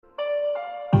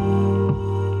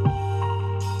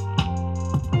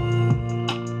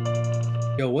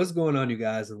What's going on, you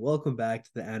guys, and welcome back to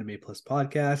the Anime Plus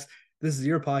podcast. This is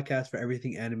your podcast for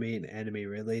everything anime and anime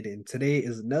related. And today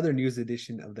is another news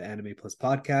edition of the Anime Plus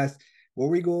podcast, where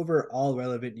we go over all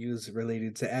relevant news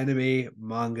related to anime,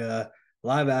 manga,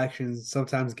 live actions,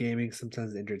 sometimes gaming,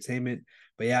 sometimes entertainment.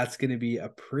 But yeah, it's going to be a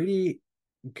pretty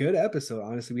good episode.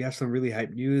 Honestly, we have some really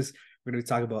hype news. We're going to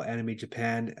talk about Anime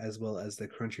Japan as well as the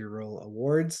Crunchyroll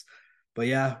Awards. But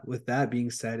yeah, with that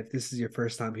being said, if this is your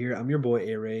first time here, I'm your boy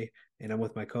A Ray, and I'm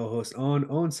with my co-host Owen.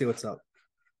 Owen, say what's up.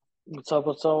 What's up?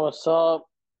 What's up? What's up,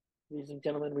 ladies and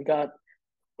gentlemen? We got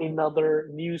another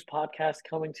news podcast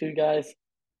coming to you guys.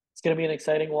 It's gonna be an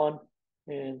exciting one,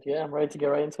 and yeah, I'm ready to get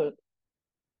right into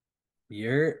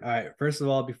it. All right. First of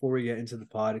all, before we get into the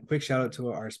pod, a quick shout out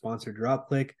to our sponsor,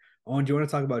 DropClick. Owen, do you want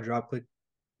to talk about DropClick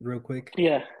real quick?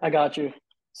 Yeah, I got you.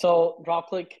 So,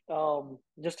 DropClick.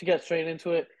 Just to get straight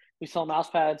into it, we sell mouse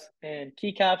pads and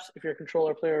keycaps. If you're a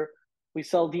controller player, we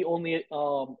sell the only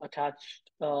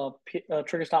attached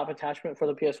trigger stop attachment for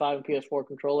the PS5 and PS4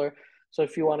 controller. So,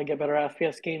 if you want to get better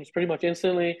FPS games pretty much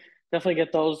instantly, definitely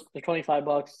get those. They're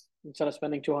 $25 instead of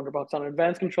spending $200 on an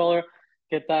advanced controller.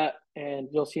 Get that, and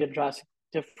you'll see a drastic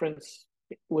difference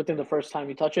within the first time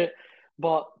you touch it.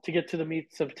 But to get to the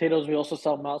meats and potatoes, we also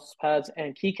sell mouse pads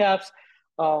and keycaps.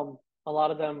 A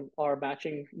lot of them are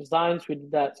matching designs. We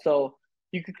did that so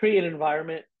you could create an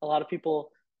environment. A lot of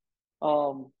people,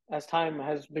 as time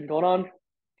has been going on,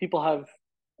 people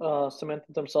have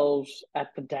cemented themselves at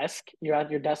the desk. You're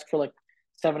at your desk for like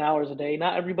 7 hours a day.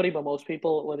 Not everybody, but most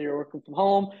people, whether you're working from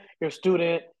home, you're a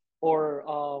student,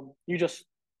 or you just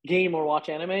game or watch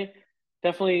anime,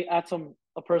 definitely add some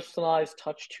a personalized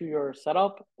touch to your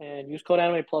setup and use code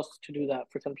Anime Plus to do that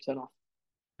for 10% off.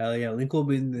 Hell yeah, link will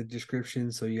be in the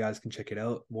description so you guys can check it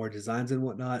out, more designs and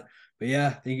whatnot. But yeah,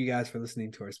 thank you guys for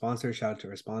listening to our sponsor. Shout out to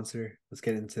our sponsor. Let's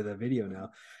get into the video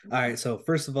now. All right, so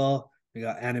first of all, we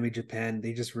got Anime Japan.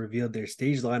 They just revealed their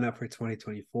stage lineup for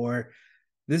 2024.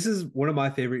 This is one of my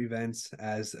favorite events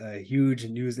as a huge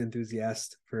news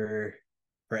enthusiast for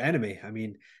anime. I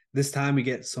mean, this time we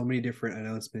get so many different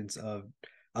announcements of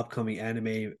upcoming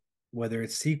anime, whether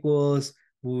it's sequels,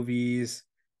 movies,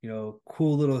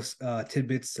 cool little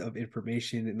tidbits of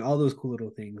information and all those cool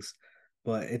little things.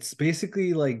 But it's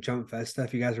basically like Jump Festa.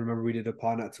 If you guys remember, we did a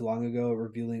pod not too long ago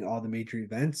revealing all the major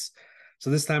events. So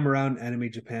this time around, Anime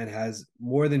Japan has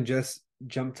more than just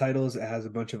Jump titles. It has a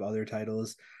bunch of other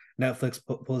titles. Netflix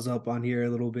pulls up on here a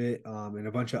little bit, and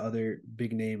a bunch of other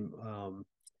big name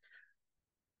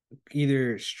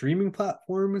either streaming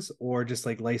platforms or just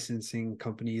like licensing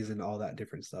companies and all that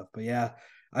different stuff. But yeah,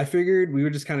 I figured we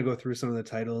would just kind of go through some of the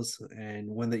titles, and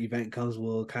when the event comes,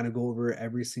 we'll kind of go over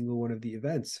every single one of the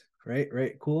events.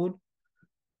 Right, cool.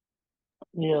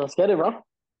 Yeah, let's get it, bro.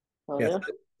 Oh, Yeah. yeah.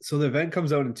 So the event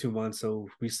comes out in 2 months, so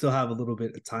we still have a little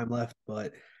bit of time left,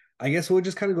 but I guess we'll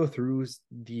just kind of go through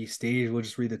the stage. We'll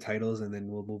just read the titles and then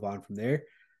we'll move on from there.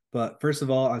 But first of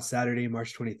all, on Saturday,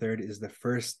 March 23rd is the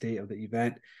first day of the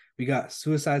event. We got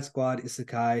Suicide Squad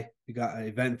Isekai. We got an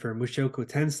event for Mushoku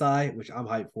Tensei, which I'm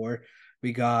hyped for.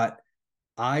 We got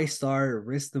I Star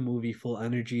Risk the Movie Full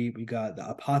Energy. We got the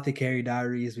Apothecary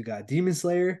Diaries. We got Demon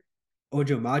Slayer,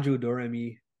 Ojo Maju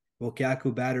Doremi,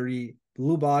 Wokyaku Battery,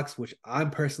 Blue Box, which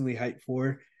I'm personally hyped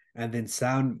for, and then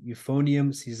Sound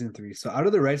Euphonium Season 3. So out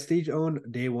of the Red Stage on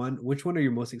day one, which one are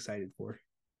you most excited for?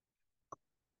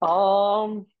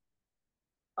 Um,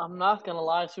 I'm not gonna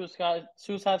lie,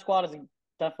 Suicide Squad is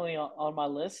definitely on my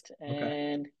list,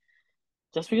 Okay. and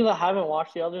just because I haven't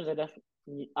watched the others,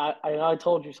 I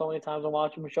told you so many times I'm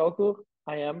watching Mushoku.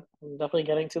 I'm definitely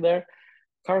getting to there.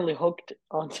 Currently hooked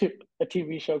onto a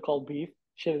TV show called Beef.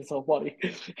 Shit is so funny.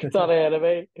 It's not an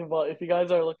anime, but if you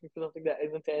guys are looking for something that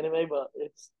isn't anime, but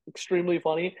it's extremely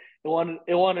funny, it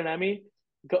won an Emmy.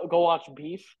 Go watch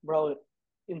Beef, bro.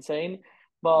 Insane.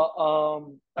 But I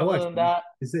other watched than Beef. that,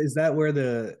 Is that where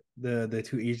the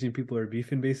two Asian people are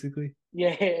beefing basically?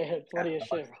 yeah, it's Yeah, funny as I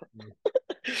shit, watched bro.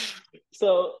 it.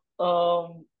 So,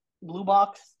 Blue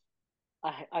Box.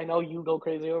 I know you go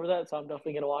crazy over that, so I'm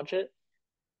definitely gonna watch it.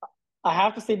 I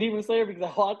have to say Demon Slayer because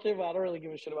I watch it, but I don't really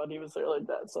give a shit about Demon Slayer like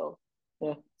that. So,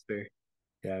 yeah. It's fair.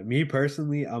 Yeah, me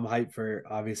personally, I'm hyped for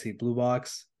obviously Blue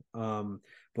Box,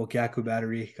 Bokyaku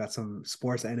Battery, got some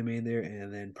sports anime in there,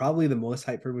 and then probably the most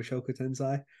hype for Mushoku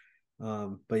Tensei.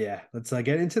 But yeah, let's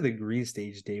get into the green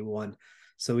stage day one.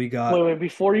 So we Wait, got wait,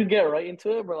 before you get right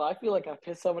into it, bro, I feel like I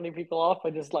pissed so many people off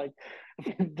by just like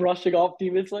brushing off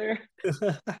Demon Slayer.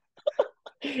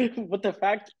 But the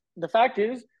fact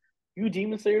is, you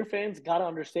Demon Slayer fans gotta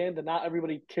understand that not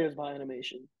everybody cares about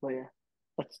animation. But yeah,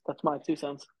 that's my 2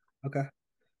 cents. okay.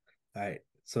 All right.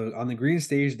 So on the green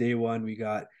stage day one, we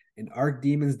got An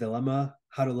Archdemon's Dilemma,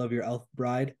 How to Love Your Elf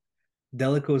Bride,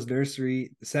 Delico's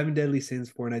Nursery, Seven Deadly Sins,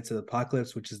 Four Nights of the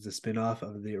Apocalypse, which is the spin-off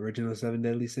of the original Seven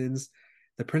Deadly Sins,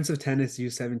 The Prince of Tennis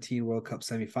U17 World Cup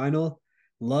Semifinal,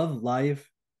 Love Live,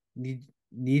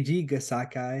 Niji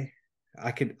Gasakai.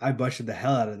 I butchered the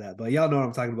hell out of that, but y'all know what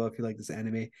I'm talking about if you like this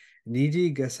anime.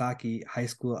 Niji Gasaki High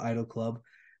School Idol Club,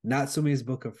 Natsume's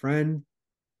Book of Friend,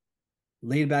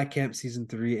 Laid Back Camp Season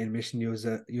 3, and Mission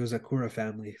Yozakura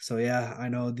Family. So yeah, I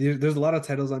know there's a lot of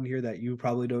titles on here that you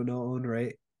probably don't know, Owen,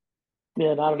 right?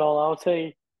 Yeah, not at all. I would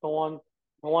say the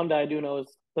one that I do know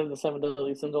is the Seven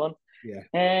Deadly Sins one. Yeah.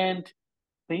 And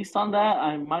based on that,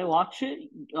 I might watch it.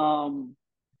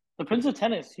 The Prince of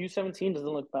Tennis U17 doesn't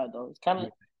look bad though. It's kind Yeah.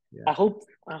 of. Yeah.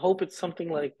 I hope it's something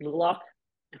like Blue Lock.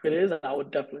 If it is, I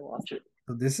would definitely watch it.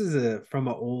 So this is a from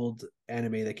an old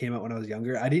anime that came out when I was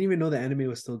younger. I didn't even know the anime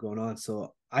was still going on,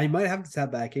 so I might have to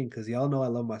tap back in because y'all know I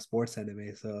love my sports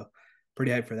anime. So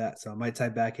pretty hyped for that. So I might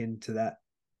type back into that.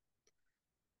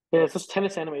 Yeah, it's just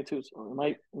tennis anime too, so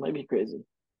it might be crazy.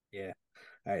 Yeah.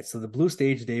 All right. So the blue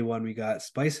stage day one, we got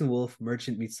Spice and Wolf,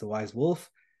 Merchant meets the Wise Wolf,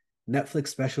 Netflix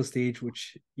special stage,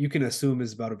 which you can assume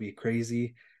is about to be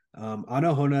crazy.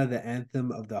 Anohona, the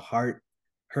Anthem of the Heart,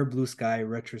 Her Blue Sky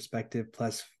retrospective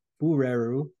plus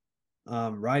Fureru,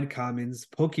 Ride Commons,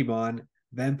 Pokemon,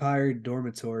 Vampire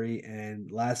Dormitory, and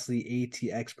lastly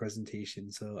ATX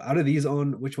presentation. So out of these,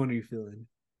 on which one are you feeling?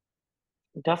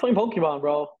 Definitely Pokemon,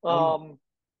 bro. Oh yeah.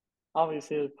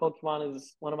 Obviously, Pokemon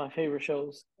is one of my favorite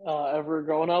shows ever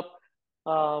growing up.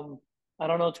 Um, I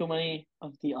don't know too many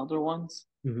of the other ones,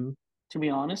 Mm-hmm. to be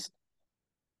honest.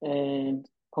 And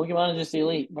Pokemon is just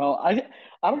elite, bro. I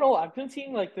don't know. I've been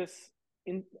seeing like this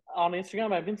in on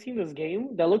Instagram. I've been seeing this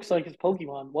game that looks like it's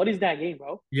Pokemon. What is that game,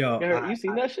 bro? Yo, You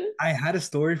seen that shit? I had a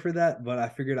story for that, but I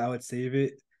figured I would save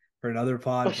it for another Oh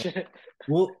pod. But shit.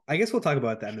 I guess we'll talk about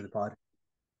it at the end of the pod.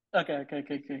 Okay.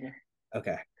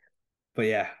 Okay. But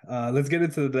yeah, let's get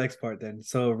into the next part then.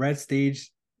 So red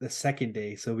stage, the second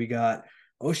day. So we got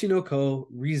Oshinoko,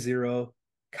 ReZero,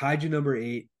 Kaiju number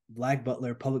 8, Black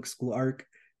Butler Public School Arc,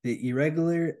 The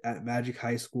Irregular at Magic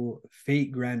High School,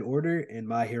 Fate Grand Order, and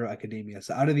My Hero Academia.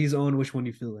 So out of these, Owen, which one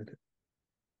you feeling?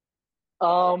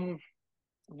 Um,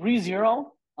 ReZero,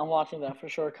 I'm watching that for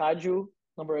sure. Kaiju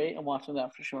number 8, I'm watching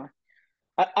that for sure.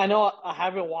 I know I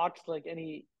haven't watched like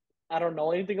any. I don't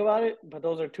know anything about it, but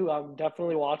those are two I'm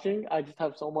definitely watching. I just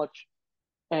have so much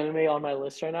anime on my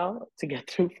list right now to get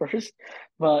through first.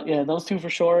 But yeah, those two for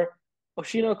sure.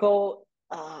 Oshinoko,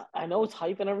 I know it's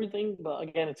hype and everything, but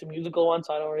again, it's a musical one,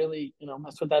 so I don't really,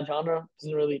 mess with that genre. It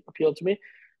doesn't really appeal to me.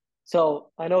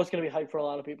 So I know it's gonna be hype for a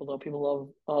lot of people, though.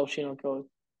 People love Oshinoko.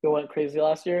 It went crazy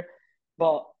last year.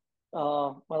 But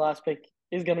my last pick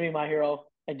is gonna be My Hero.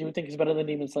 I do think it's better than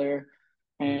Demon Slayer,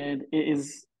 and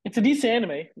it's a decent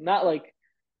anime. Not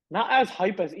as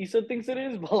hype as Issa thinks it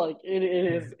is, but like it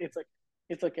is.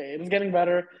 It's okay. It is getting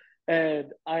better, and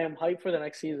I am hyped for the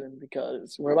next season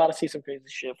because we're about to see some crazy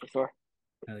shit for sure.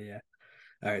 Hell yeah.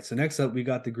 All right, so next up we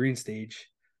got the green stage.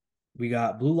 We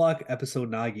got Blue Lock episode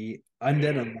Nagi,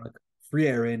 Undead Unluck, Free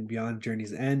Aaron, Beyond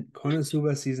Journey's End,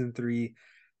 Konosuba season 3,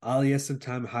 Alia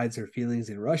Sometime Hides Her Feelings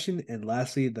in Russian, and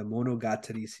lastly the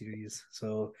Monogatari series.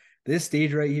 So this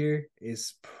stage right here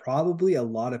is probably a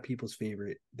lot of people's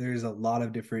favorite. There's a lot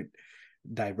of different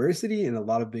diversity and a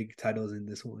lot of big titles in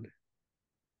this one.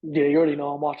 Yeah, you already know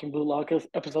I'm watching Blue Lock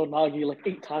episode Nagi like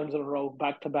 8 times in a row,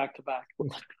 back to back to back.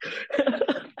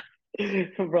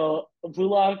 Bro, Blue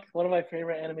Lock, one of my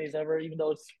favorite animes ever, even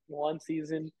though it's one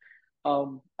season.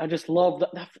 I just love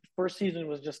that first season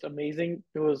was just amazing.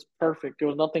 It was perfect. There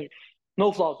was nothing,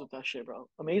 no flaws with that shit, bro.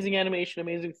 Amazing animation,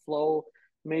 amazing flow,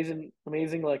 amazing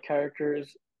like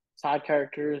characters, side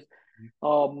characters,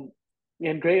 um,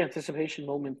 and great anticipation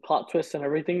moment, plot twists, and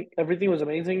everything. Everything was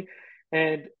amazing,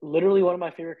 and literally one of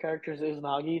my favorite characters is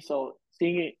Nagi. So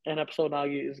seeing an episode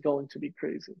Nagi is going to be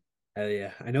crazy. Hell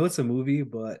yeah. I know it's a movie,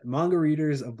 but manga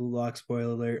readers of Blue Lock,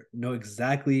 spoiler alert, know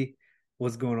exactly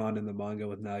what's going on in the manga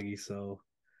with Nagi. So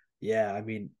yeah, I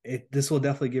mean, this will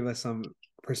definitely give us some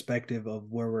perspective of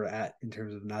where we're at in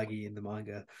terms of Nagi in the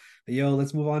manga. But yo,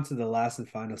 let's move on to the last and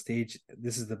final stage.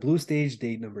 This is the blue stage,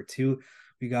 date number 2.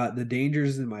 We got The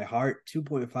Dangers in My Heart,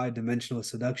 2.5 dimensional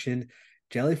seduction,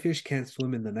 Jellyfish Can't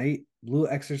Swim in the Night, Blue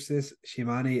Exorcist,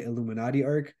 Shimane Illuminati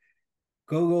arc,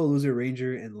 Go Go Loser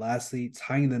Ranger, and lastly,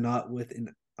 Tying the Knot with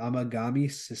an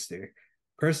Amagami Sister.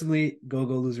 Personally, Go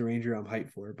Go Loser Ranger, I'm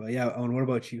hyped for. But yeah, Owen, what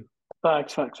about you?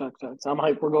 Facts. I'm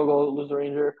hyped. We're gonna go lose the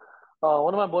Ranger.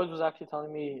 One of my boys was actually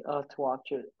telling me to watch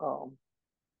it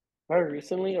very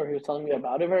recently, or he was telling me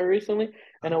about it very recently.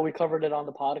 I know we covered it on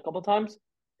the pod a couple times,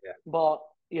 Yeah. but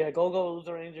yeah, Go Go Lose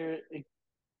the Ranger.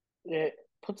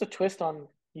 puts a twist on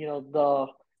the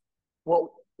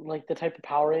what like the type of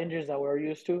Power Rangers that we're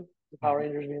used to. The Power Mhm.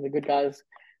 Rangers being the good guys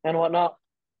and whatnot.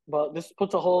 But this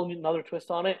puts a whole another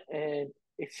twist on it, and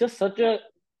it's just such a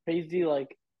crazy,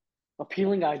 like,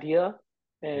 appealing idea,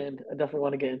 Yeah. and I definitely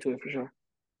want to get into it for sure.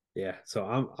 Yeah. So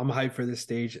I'm hyped for this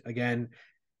stage. Again,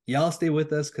 y'all stay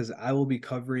with us because I will be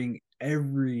covering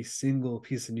every single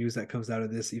piece of news that comes out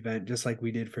of this event, just like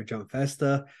we did for Jump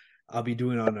Festa. I'll be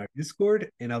doing it on our Discord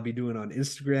and I'll be doing it on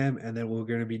Instagram, and then we're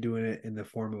gonna be doing it in the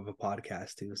form of a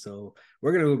podcast too. So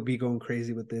we're gonna be going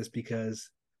crazy with this because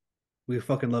we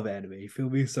fucking love anime. You feel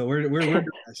me? So we're doing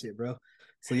that shit, bro.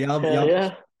 So Hell y'all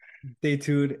yeah. stay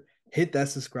tuned, hit that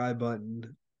subscribe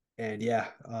button, and yeah,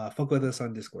 fuck with us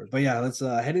on Discord. But yeah, let's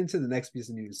head into the next piece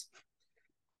of news.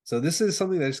 So this is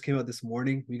something that just came out this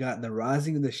morning. We got the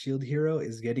Rising of the Shield Hero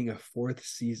is getting a fourth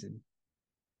season.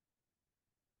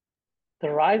 The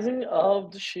Rising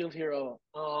of the Shield Hero.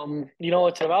 You know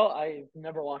what it's about? I've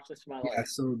never watched this in my Yeah, life.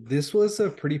 so this was a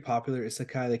pretty popular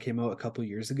isekai that came out a couple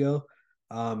years ago.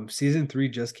 Season three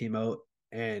just came out,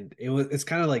 and it's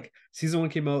kind of like season one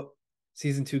came out,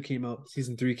 season two came out,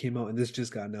 season three came out, and this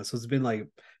just got out. So it's been like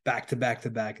back to back to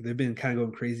back. They've been kind of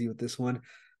going crazy with this one.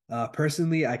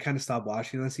 Personally, I kind of stopped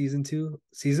watching on season two.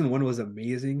 Season one was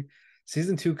amazing.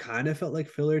 Season two kind of felt like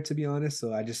filler, to be honest.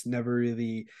 So I just never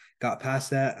really got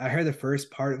past that. I heard the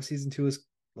first part of season two is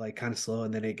like kind of slow,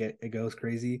 and then it goes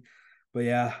crazy. But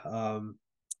yeah,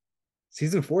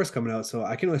 season four is coming out, so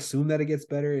I can assume that it gets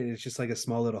better, and it's just like a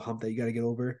small little hump that you got to get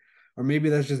over. Or maybe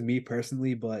that's just me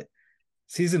personally, but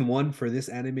season one for this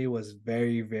anime was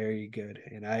very, very good,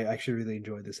 and I actually really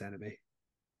enjoyed this anime.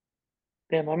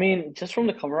 Damn, I mean, just from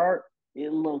the cover art,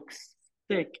 it looks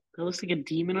sick. It looks like a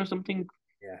demon or something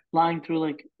Yeah. flying through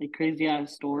like a crazy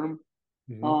ass storm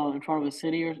Mm-hmm. in front of a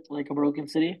city or like a broken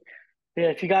city. Yeah,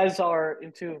 if you guys are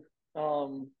into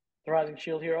the Rising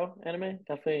Shield Hero anime,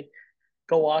 definitely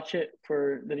go watch it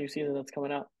for the new season that's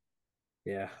coming out.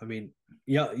 Yeah, I mean,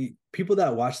 yeah, people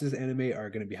that watch this anime are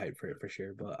gonna be hyped for it for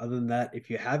sure. But other than that, if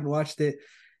you haven't watched it,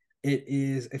 it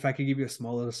is, if I could give you a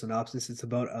small little synopsis, it's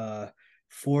about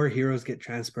four heroes get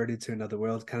transported to another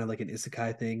world, kind of like an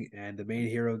isekai thing, and the main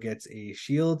hero gets a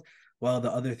shield, while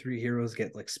the other three heroes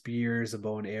get like spears, a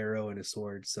bow and arrow, and a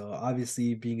sword. So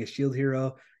obviously, being a shield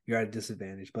hero, you're at a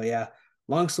disadvantage. But yeah,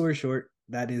 long story short,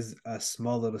 that is a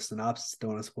small little synopsis.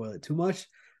 Don't want to spoil it too much.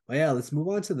 But yeah, let's move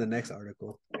on to the next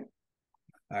article.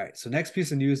 All right. So next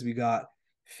piece of news, we got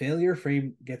Failure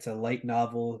Frame gets a light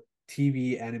novel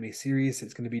TV anime series.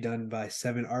 It's going to be done by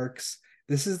Seven Arcs.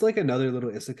 This is like another little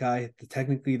isekai.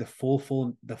 Technically, the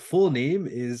full name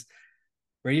is,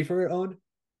 ready for it, Owen?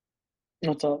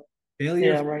 What's up?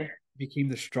 Failure Yeah, I'm Frame ready. became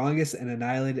the strongest and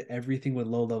annihilated everything with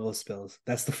low level spells.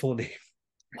 That's the full name.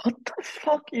 What the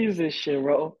fuck is this shit,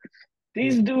 bro? Yeah.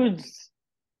 These dudes,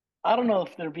 I don't know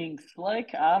if they're being slick.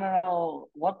 I don't know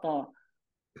what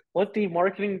the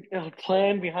marketing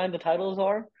plan behind the titles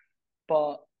are,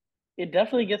 but it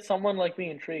definitely gets someone like me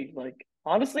intrigued. Like,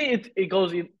 honestly, it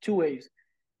goes two ways.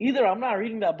 Either I'm not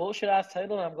reading that bullshit ass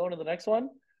title and I'm going to the next one,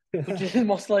 which is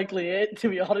most likely it, to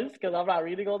be honest, because I'm not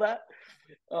reading all that.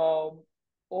 Um,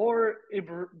 or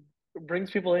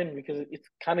brings people in because it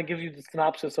kind of gives you the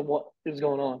synopsis of what is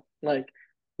going on, like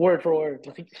word for word.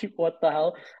 Like, what the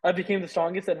hell? I became the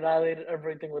strongest and annihilated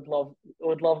everything with love,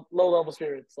 low level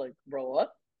spirits. Like, bro, what?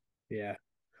 Yeah.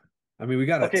 I mean, we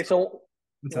got a Okay, so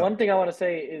what's up? one thing I want to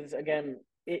say is, again,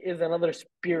 it is another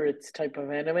spirits type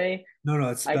of anime. No, no,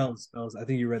 it's I spells. I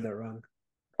think you read that wrong.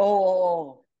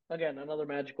 again, another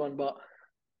magic one, but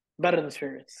better than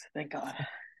spirits. Thank God.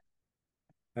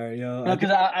 All right, yo. No, I think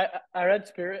because I read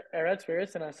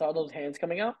spirits, and I saw those hands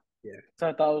coming out, yeah. so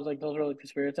I thought it was like those were like the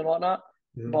spirits and whatnot.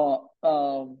 Mhm.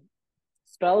 But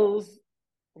spells,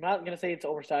 I'm not gonna say it's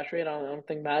oversaturated. I don't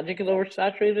think magic is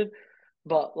oversaturated,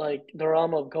 but like the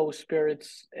realm of ghost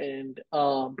spirits and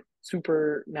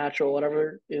supernatural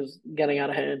whatever is getting out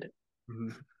of hand.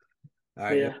 Mhm. All But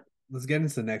right, yo, yeah, let's get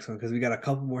into the next one because we got a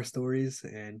couple more stories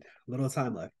and a little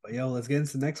time left. But yo, let's get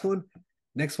into the next one.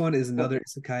 Next one is another okay.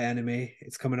 isekai anime.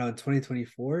 It's coming out in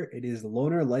 2024. It is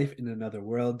Loner Life in Another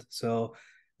World. So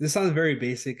this sounds very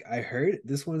basic. I heard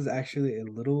this one's actually a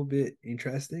little bit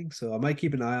interesting, so I might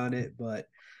keep an eye on it. But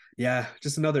yeah,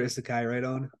 just another isekai, right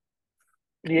on.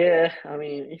 Yeah, I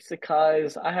mean,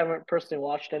 isekais, I haven't personally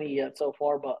watched any yet so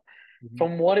far, but Mhm.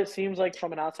 from what it seems like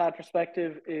from an outside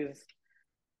perspective is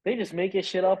they just make it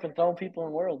shit up and throw people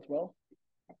in worlds, bro.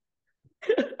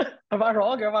 Am I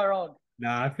wrong or am I wrong?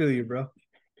 Nah, I feel you, bro.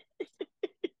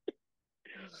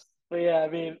 But yeah, I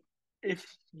mean, if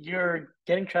you're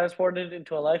getting transported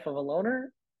into a life of a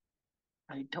loner,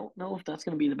 I don't know if that's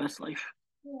going to be the best life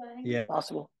Yeah,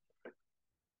 possible.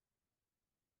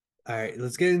 All right,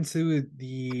 let's get into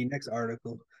the next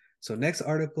article. So next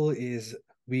article is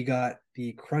we got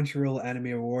the Crunchyroll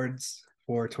Anime Awards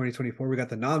for 2024. We got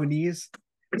the nominees.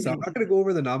 So I'm not gonna go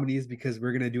over the nominees because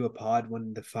we're gonna do a pod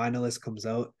when the finalist comes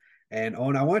out. And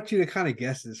Owen, I want you to kind of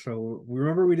guess this. So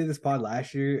remember we did this pod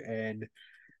last year, and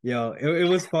it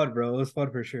was fun, bro. It was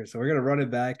fun for sure. So we're gonna run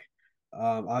it back.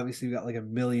 Obviously we got like a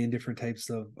million different types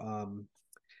of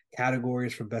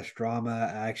categories from best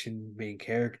drama, action, main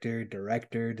character,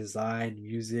 director, design,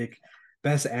 music,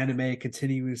 best anime,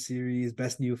 continuing series,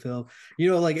 best new film.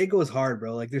 Like it goes hard,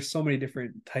 bro. Like there's so many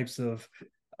different types of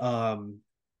um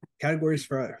categories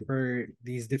for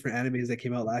these different animes that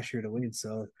came out last year to win.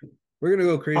 So we're gonna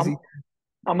go I'm crazy.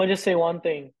 I'm gonna just say one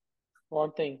thing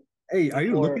Hey, are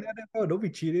you looking before at it, bro? Don't be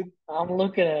cheated. I'm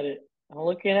looking at it. I'm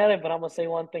looking at it, but I'm gonna say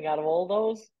one thing. Out of all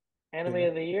those anime Yeah.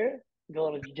 of the year,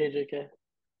 going to JJK.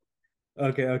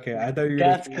 Okay, okay. I thought you were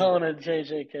gonna That's say going to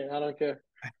JJK. I don't care.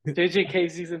 JJK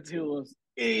season two was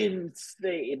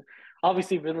insane.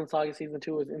 Obviously, Vinland Saga season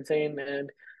two was insane, and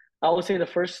I would say the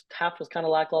first half was kind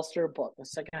of lackluster, but the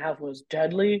second half was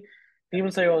deadly.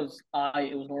 Demon Slayer was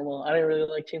normal. I didn't really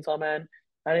like Chainsaw Man.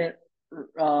 I didn't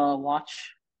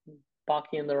watch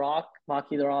Baki the Rock,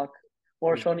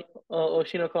 or yeah.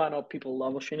 Oshinoko. I know people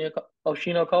love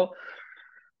Oshinoko,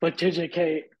 but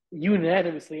JJK,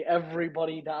 unanimously,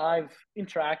 everybody that I've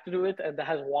interacted with and that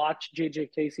has watched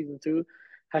JJK season two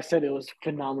has said it was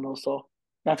phenomenal. So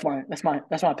that's my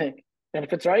pick. And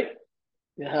if it's right,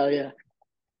 yeah, hell yeah.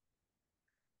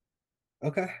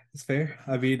 Okay, that's fair.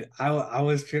 I mean, I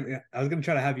was gonna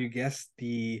try to have you guess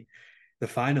the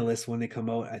finalists when they come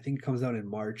out. I think it comes out in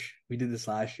March. We did this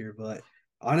last year, but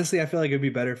honestly, I feel like it'd be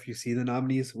better if you see the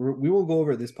nominees. We won't go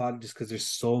over this pod just because there's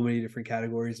so many different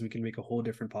categories. We can make a whole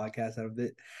different podcast out of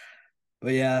it.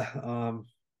 But yeah,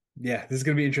 this is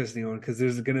gonna be an interesting one because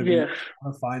there's gonna be Yeah.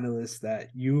 a finalist that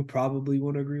you probably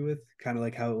won't agree with, kind of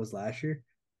like how it was last year.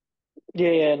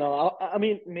 Yeah, no. I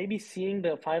mean, maybe seeing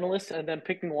the finalists and then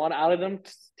picking one out of them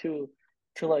to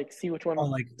like see which Oh,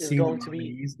 one like is seeing the going to be.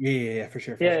 nominees. Yeah, for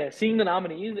sure, for sure. Yeah, seeing the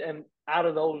nominees and out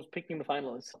of those picking the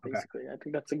finalists. Okay. Basically, I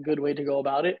think that's a good way to go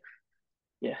about it.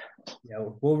 Yeah. Yeah,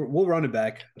 we'll run it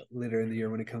back later in the year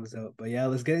when it comes out. But yeah,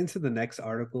 let's get into the next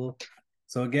article.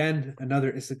 So again,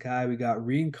 another isekai. We got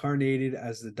reincarnated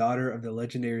as the daughter of the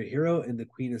legendary hero in the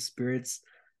Queen of Spirits.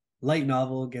 Light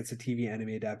novel gets a TV anime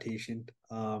adaptation.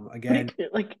 Again,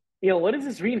 Like, what is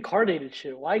this reincarnated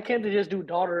shit? Why can't they just do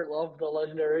daughter of the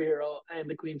legendary hero and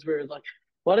the Queen Spirit? Like,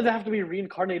 why does it have to be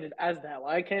reincarnated as that?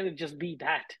 Why can't it just be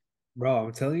that? bro,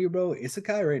 I'm telling you, bro,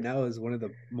 isekai right now is one of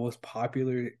the most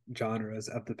popular genres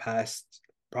of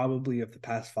probably of the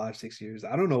past 5, 6 years.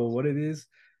 I don't know what it is,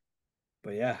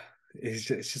 but yeah, it's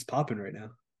just popping right now.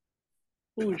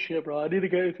 Holy shit, bro! I need to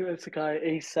get into Isekai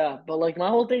ASAP. But like, my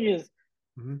whole thing is,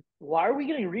 Mhm. why are we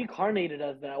getting reincarnated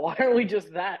as that? Why aren't we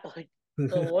just that? Like,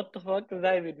 what the fuck does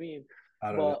that even mean?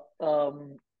 I don't know.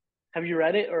 But have you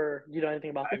read it or you know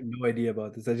anything about I this? have no idea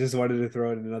about this. I just wanted to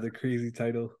throw in another crazy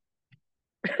title.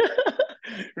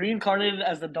 Reincarnated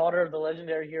as the daughter of the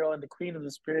legendary hero and the Queen of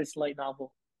the Spirits light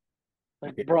novel.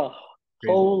 Like, Yeah, bro,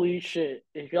 crazy. holy shit!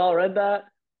 If y'all read that,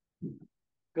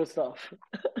 good stuff.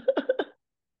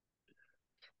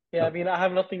 Yeah, I No, mean, I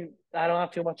have nothing. I don't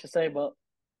have too much to say, but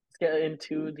let's get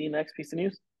into the next piece of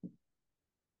news.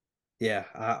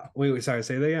 yeah. Wait, sorry.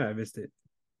 Say that again. I missed it.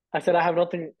 I said I have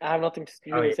nothing. I have nothing to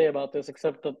Oh really yeah, say about this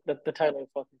except the title is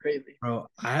fucking crazy. bro.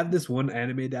 I have this one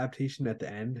anime adaptation at the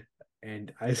end,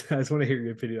 and I just want to hear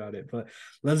your opinion on it. But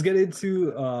let's get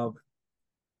into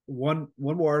one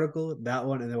more article, that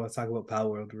one, and then let's talk about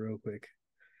Palworld real quick.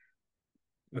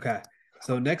 Okay.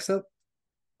 So next up,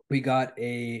 we got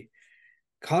a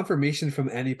confirmation from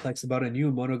Aniplex about a new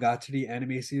Monogatari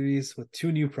anime series with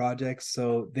two new projects.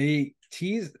 So they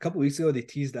teased a couple weeks ago. They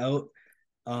teased out.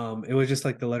 It was just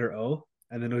like the letter O,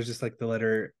 and then it was just like the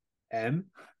letter M,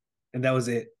 and that was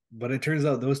it. But it turns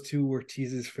out those two were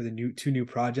teases for the two new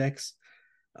projects.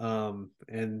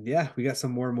 And yeah, we got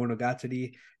some more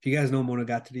Monogatari. If you guys know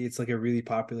Monogatari, it's like a really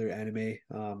popular anime.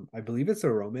 I believe it's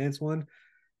a romance one,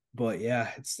 but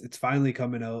yeah, it's finally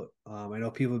coming out. I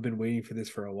know people have been waiting for this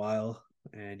for a while,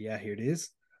 and yeah, here it is.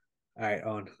 All right,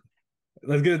 on.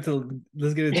 Let's get into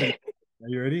it. Are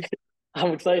you ready?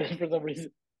 I'm excited for some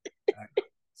reason. All right.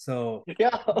 So,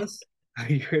 Yeah. plus, are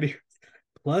you ready?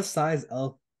 Plus size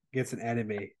elf gets an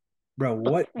anime, bro.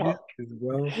 What is Fuck. this,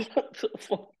 bro? What the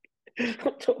fuck?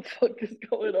 What the fuck is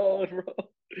going on, bro?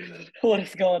 What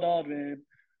is going on, man?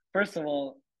 First of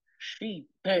all, she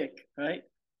thick, right?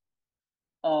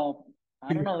 I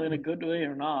don't know in a good way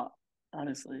or not,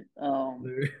 honestly.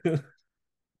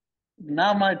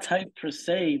 Not my type per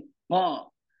se, but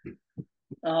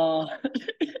Uh,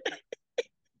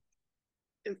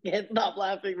 can't stop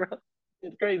laughing, bro.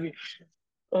 It's crazy.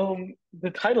 The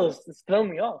title is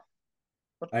throwing me off.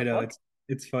 What I the know fuck?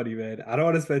 it's funny, man. I don't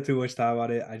want to spend too much time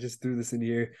on it. I just threw this in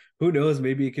here. Who knows?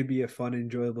 Maybe it could be a fun,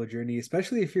 enjoyable journey,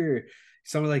 especially if you're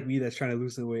someone like me that's trying to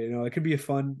lose some weight. You know, it could be a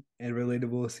fun and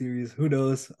relatable series. Who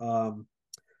knows?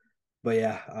 But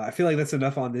yeah, I feel like that's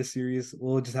enough on this series.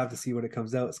 We'll just have to see when it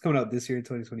comes out. It's coming out this year in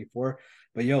 2024.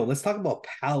 But yo, let's talk about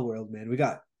Palworld, man. We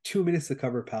got 2 minutes to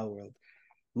cover Palworld.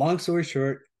 Long story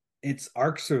short, it's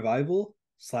Ark Survival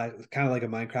slash kind of like a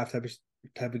Minecraft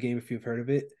type of game if you've heard of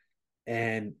it,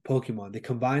 and Pokemon. They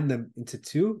combined them into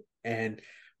two, and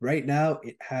right now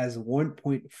it has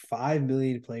 1.5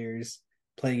 million players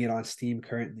playing it on Steam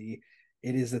currently.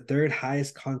 It is the third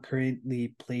highest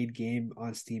concurrently played game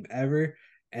on Steam ever,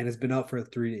 and it's been out for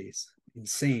 3 days.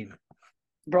 Insane.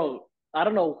 Bro, I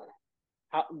don't know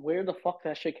where the fuck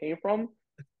that shit came from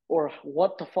or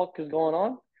what the fuck is going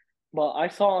on, but I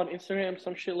saw on Instagram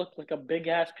some shit looked like a big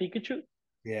ass Pikachu.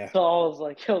 Yeah. So I was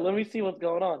like, yo, let me see what's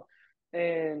going on.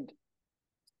 And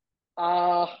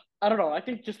I don't know. I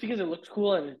think just because it looks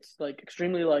cool and it's like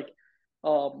extremely like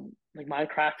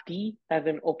Minecraft-y as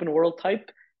an open world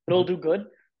type, it'll Mhm. do good.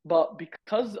 But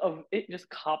because of it just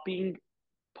copying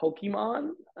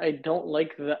Pokemon, I don't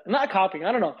like that. Not copying,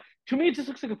 I don't know. To me, it just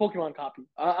looks like a Pokemon copy.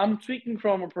 I'm speaking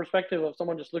from a perspective of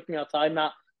someone just looking outside,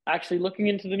 not actually looking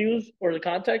into the news or the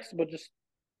context, but just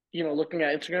looking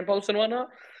at Instagram posts and whatnot.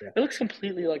 Yeah. It looks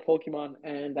completely like Pokemon,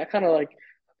 and that kind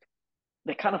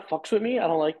of fucks with me. I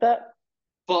don't like that.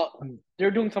 But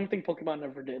they're doing something Pokemon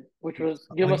never did, which was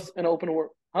give I'll, us an open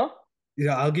world. Huh?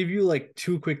 Yeah, I'll give you like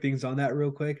two quick things on that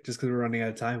real quick, just because we're running out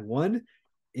of time. One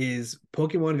is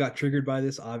Pokemon got triggered by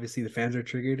this. Obviously, the fans are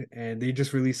triggered, and they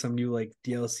just released some new like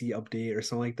DLC update or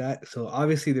something like that. So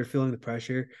obviously, they're feeling the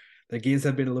pressure. The games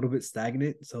have been a little bit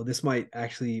stagnant, so this might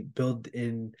actually build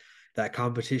in that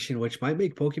competition, which might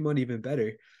make Pokemon even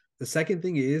better. The second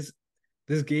thing is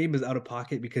this game is out of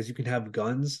pocket because you can have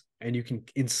guns and you can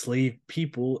enslave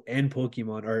people and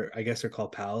Pokemon, or I guess they're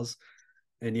called pals.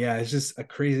 And yeah, it's just a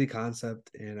crazy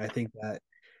concept, and I think that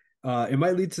it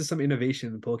might lead to some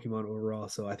innovation in Pokemon overall.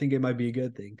 So I think it might be a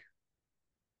good thing.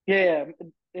 Yeah,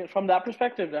 yeah. From that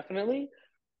perspective, definitely,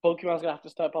 Pokemon's gonna have to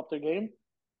step up their game.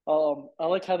 I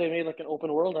like how they made like an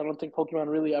open world. I don't think Pokemon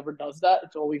really ever does that.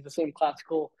 It's always the same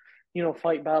classical,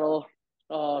 fight battle,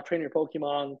 train your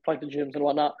Pokemon, fight the gyms and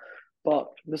whatnot. But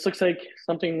this looks like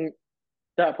something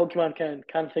that Pokemon can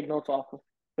kind of take notes off of.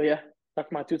 But yeah,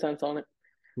 that's my 2 cents on it.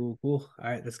 Cool, cool. All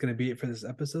right, that's gonna be it for this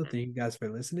episode. Thank you guys for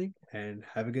listening, and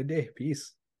have a good day.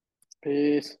 Peace.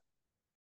 Peace.